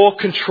full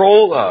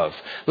control of.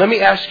 Let me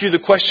ask you the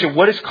question,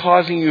 what is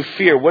causing you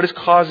fear? What is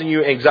causing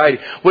you anxiety?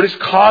 What is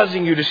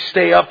causing you to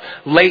stay up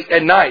late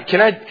at night?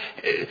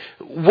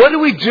 What do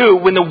we do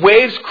when the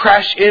waves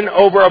crash in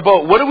over our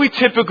boat? What do we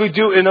typically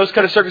do in those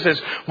kind of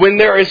circumstances? When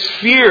there is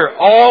fear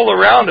all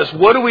around us,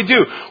 what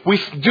do? We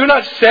do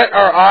not set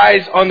our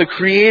eyes on the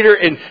Creator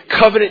and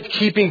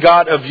covenant-keeping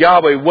God of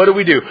Yahweh, what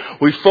do?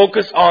 We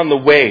focus on the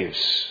waves.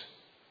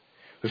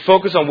 We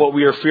focus on what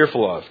we are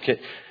fearful of.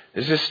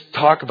 Let's just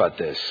talk about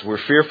this. We're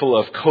fearful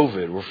of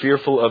COVID. We're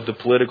fearful of the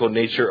political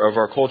nature of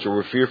our culture.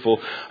 We're fearful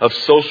of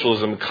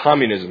socialism,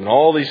 communism, and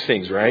all these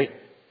things, right?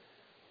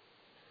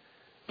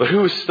 But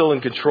who is still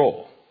in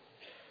control?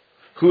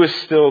 Who is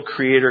still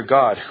Creator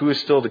God? Who is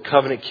still the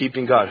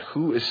covenant-keeping God?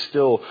 Who is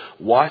still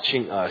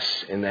watching us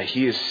and that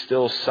He is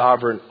still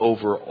sovereign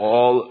over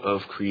all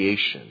of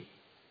creation?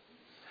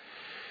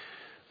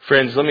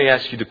 Friends, let me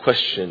ask you the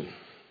question.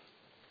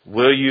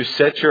 Will you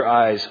set your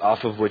eyes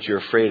off of what you're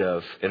afraid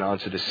of and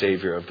onto the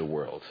Savior of the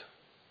world?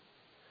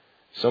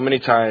 So many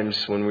times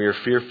when we are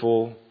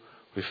fearful,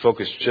 we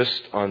focus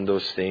just on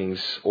those things,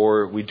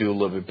 or we do a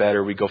little bit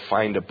better. We go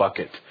find a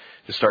bucket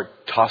to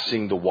start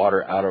tossing the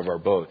water out of our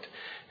boat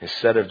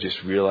instead of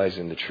just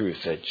realizing the truth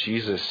that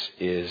Jesus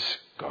is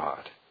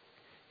God.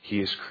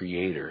 He is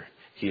Creator.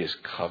 He is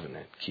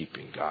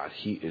covenant-keeping God.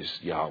 He is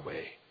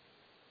Yahweh.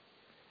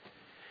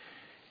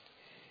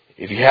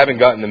 If you haven't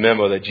gotten the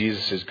memo that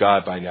Jesus is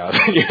God by now,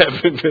 then you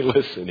haven't been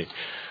listening.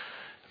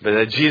 But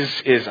that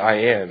Jesus is I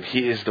am.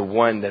 He is the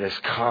one that has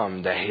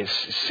come, that is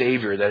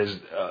Savior, that is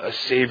a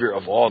Savior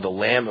of all, the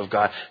Lamb of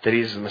God, that He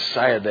is the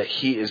Messiah, that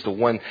He is the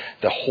one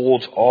that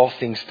holds all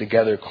things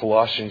together.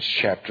 Colossians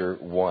chapter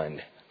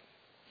 1.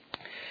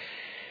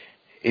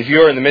 If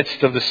you are in the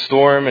midst of the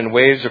storm and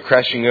waves are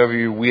crashing over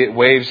you,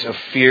 waves of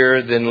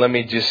fear, then let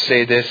me just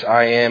say this.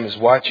 I am is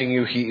watching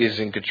you. He is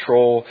in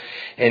control.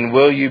 And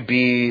will you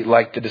be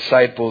like the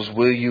disciples?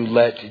 Will you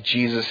let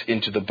Jesus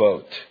into the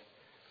boat?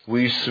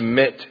 Will you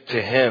submit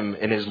to Him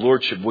and His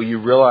Lordship? Will you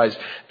realize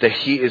that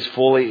He is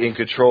fully in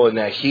control and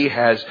that He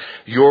has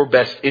your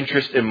best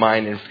interest in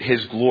mind and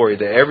His glory,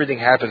 that everything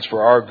happens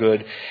for our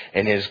good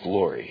and His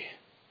glory?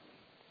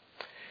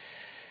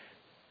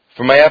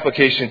 For my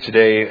application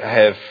today, I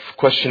have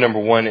question number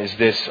 1 is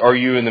this. Are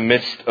you in the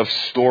midst of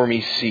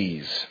stormy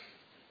seas?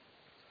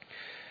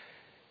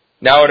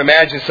 Now, I would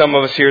imagine some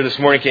of us here this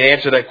morning can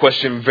answer that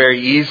question very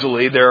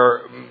easily. There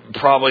are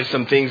probably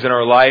some things in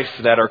our life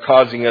that are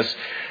causing us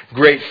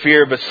great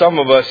fear, but some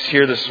of us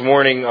here this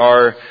morning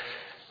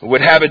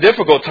would have a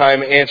difficult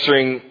time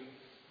answering,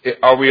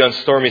 are we on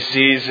stormy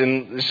seas?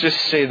 And let's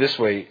just say it this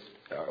way.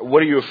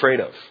 What are you afraid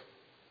of?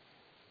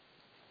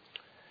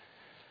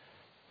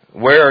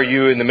 Where are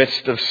you in the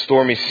midst of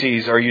stormy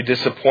seas? Are you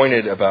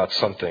disappointed about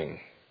something?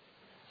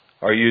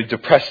 Are you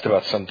depressed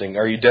about something?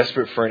 Are you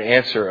desperate for an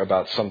answer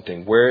about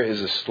something? Where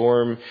is a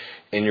storm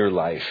in your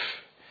life?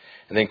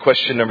 And then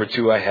question number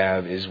 2 I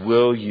have is,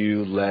 will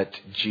you let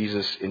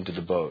Jesus into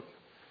the boat?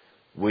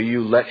 Will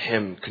you let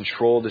Him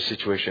control the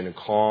situation and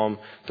calm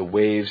the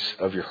waves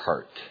of your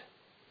heart?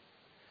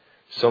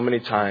 So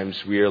many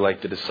times we are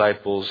like the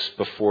disciples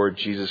before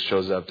Jesus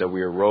shows up, that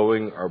we are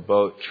rowing our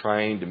boat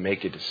trying to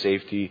make it to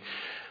safety,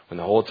 when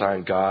the whole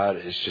time God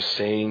is just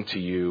saying to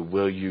you,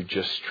 will you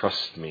just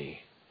trust me?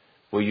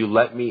 Will you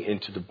let me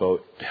into the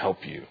boat to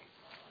help you?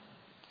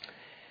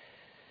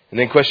 And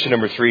then question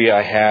number 3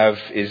 I have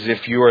is,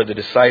 if you are the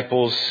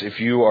disciples, if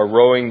you are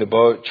rowing the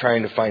boat,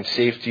 trying to find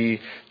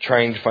safety,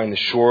 trying to find the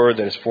shore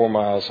that is 4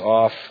 miles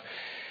off,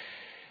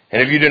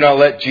 and if you do not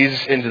let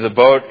Jesus into the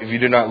boat, if you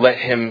do not let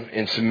Him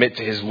and submit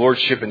to His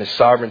Lordship and His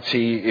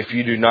sovereignty, if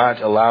you do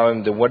not allow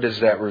Him, then what does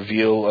that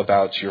reveal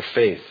about your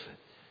faith?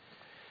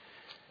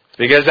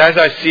 Because as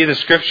I see the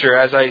Scripture,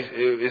 as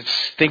I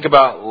think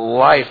about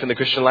life and the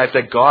Christian life,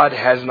 that God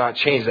has not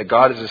changed, that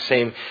God is the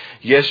same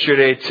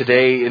yesterday,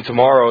 today, and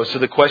tomorrow. So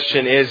the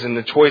question is, and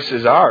the choice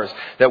is ours,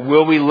 that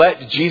will we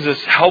let Jesus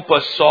help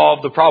us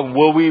solve the problem?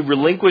 Will we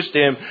relinquish to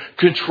Him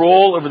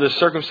control over the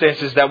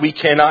circumstances that we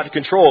cannot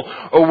control?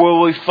 Or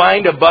will we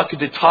find a bucket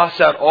to toss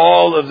out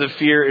all of the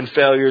fear and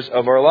failures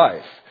of our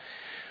life?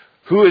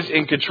 Who is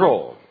in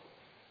control?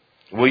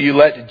 Will you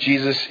let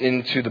Jesus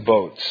into the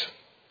boats?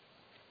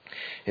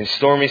 In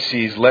stormy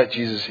seas, let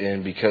Jesus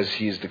in, because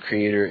He is the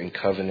Creator and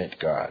covenant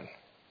God.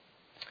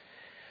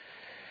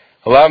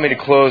 Allow me to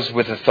close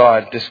with a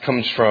thought. This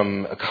comes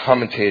from a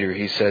commentator.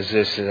 He says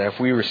this, that if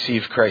we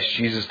receive Christ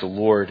Jesus the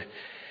Lord,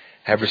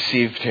 have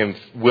received Him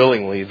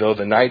willingly, though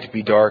the night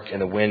be dark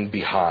and the wind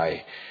be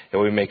high, that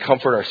we may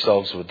comfort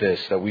ourselves with this,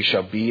 that we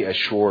shall be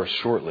ashore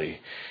shortly,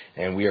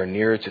 and we are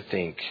nearer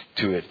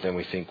to it than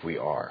we think we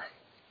are.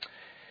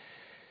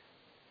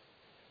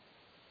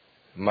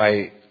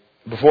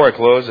 Before I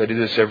close, I do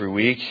this every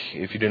week.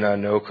 If you do not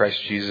know Christ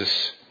Jesus,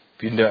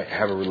 if you do not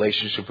have a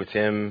relationship with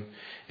Him,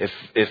 if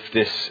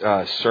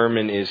this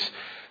sermon is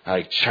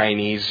like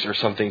Chinese or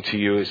something to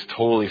you, is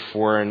totally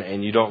foreign,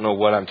 and you don't know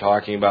what I'm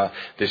talking about,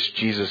 this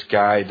Jesus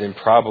guy, then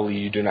probably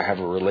you do not have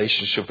a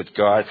relationship with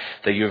God,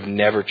 that you have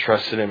never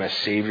trusted Him as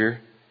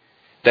Savior.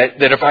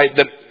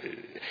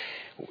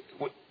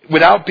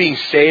 Without being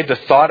saved, the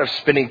thought of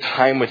spending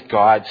time with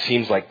God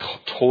seems like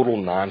total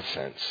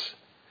nonsense.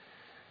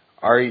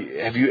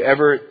 Have you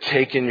ever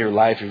taken your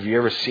life, have you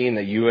ever seen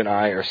that you and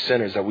I are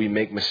sinners, that we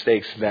make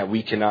mistakes, that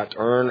we cannot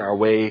earn our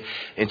way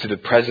into the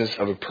presence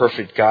of a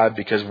perfect God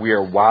because we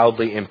are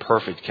wildly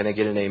imperfect? Can I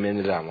get an amen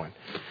to that one?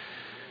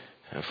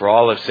 And for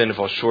all have sinned and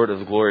fall short of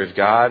the glory of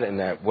God, and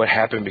that what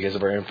happened because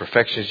of our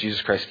imperfections,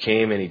 Jesus Christ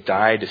came and He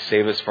died to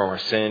save us from our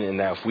sin, and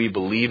that if we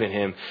believe in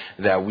Him,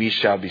 that we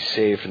shall be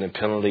saved from the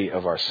penalty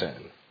of our sin.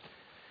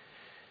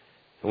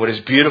 And what is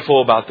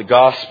beautiful about the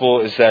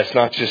gospel is that it's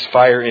not just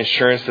fire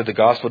insurance, that the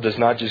gospel does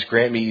not just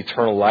grant me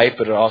eternal life,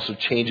 but it also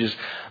changes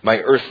my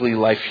earthly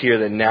life here,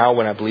 that now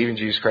when I believe in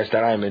Jesus Christ,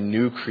 that I am a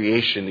new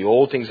creation. The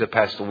old things have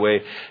passed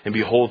away, and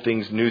behold,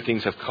 new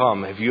things have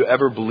come. Have you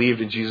ever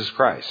believed in Jesus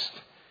Christ?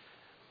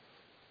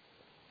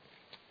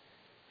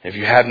 If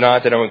you have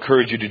not, then I would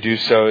encourage you to do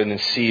so and then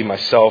see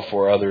myself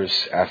or others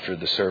after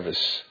the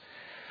service.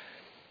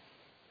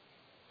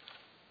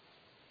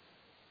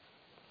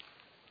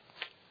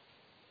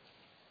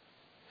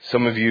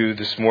 Some of you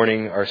this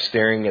morning are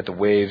staring at the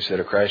waves that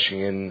are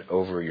crashing in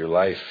over your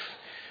life,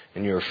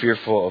 and you are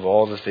fearful of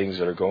all the things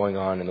that are going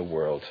on in the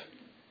world.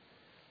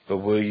 But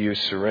will you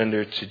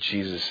surrender to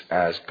Jesus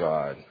as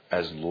God,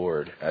 as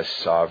Lord, as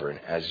sovereign,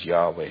 as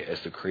Yahweh, as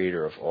the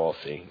creator of all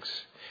things?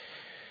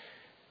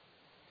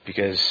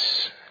 Because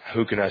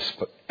who can us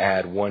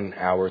add 1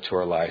 hour to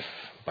our life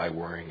by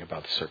worrying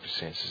about the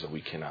circumstances that we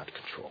cannot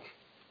control?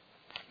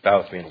 Bow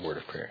with me in a word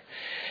of prayer.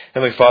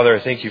 Heavenly Father, I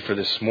thank you for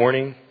this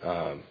morning.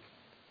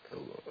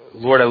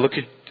 Lord, I look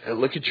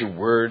at your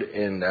word,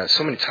 and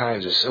so many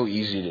times it's so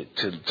easy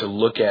to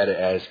look at it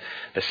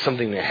as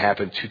something that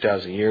happened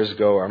 2,000 years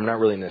ago, or I'm not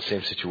really in that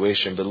same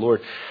situation. But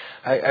Lord,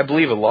 I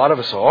believe a lot of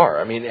us are.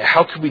 I mean,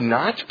 how could we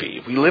not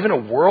be? We live in a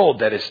world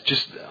that is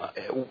just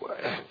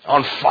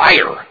on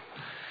fire.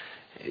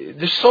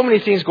 There's so many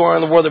things going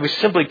on in the world that we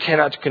simply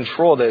cannot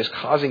control, that is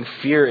causing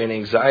fear and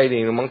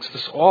anxiety amongst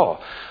us all.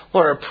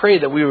 Lord, I pray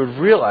that we would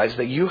realize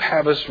that you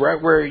have us right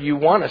where you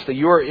want us, that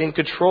you are in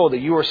control, that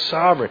you are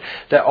sovereign,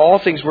 that all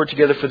things work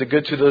together for the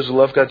good to those who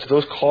love God, to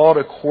those called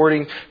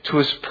according to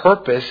His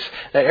purpose,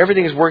 that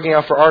everything is working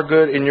out for our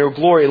good and your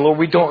glory. And Lord,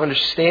 we don't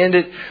understand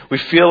it. We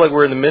feel like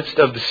we're in the midst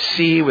of the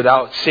sea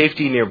without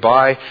safety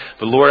nearby.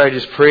 But Lord, I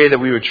just pray that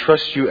we would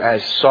trust you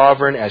as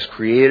sovereign, as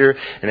creator,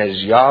 and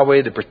as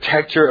Yahweh, the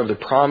protector of the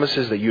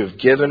promises that you have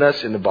given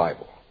us in the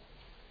Bible.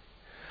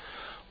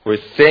 We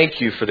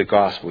thank you for the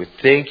gospel. We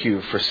thank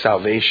you for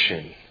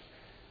salvation.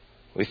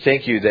 We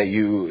thank you that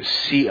you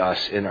see us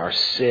in our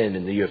sin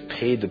and that you have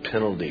paid the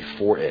penalty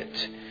for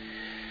it.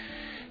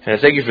 And I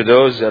thank you for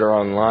those that are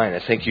online. I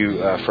thank you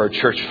for our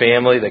church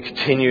family that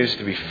continues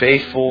to be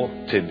faithful,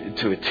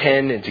 to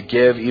attend and to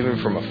give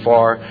even from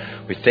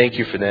afar. We thank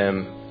you for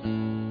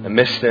them. I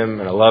miss them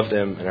and I love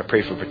them, and I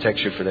pray for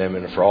protection for them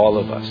and for all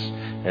of us.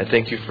 And I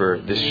thank you for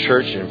this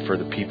church and for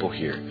the people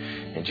here.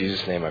 In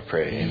Jesus' name I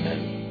pray,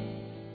 amen.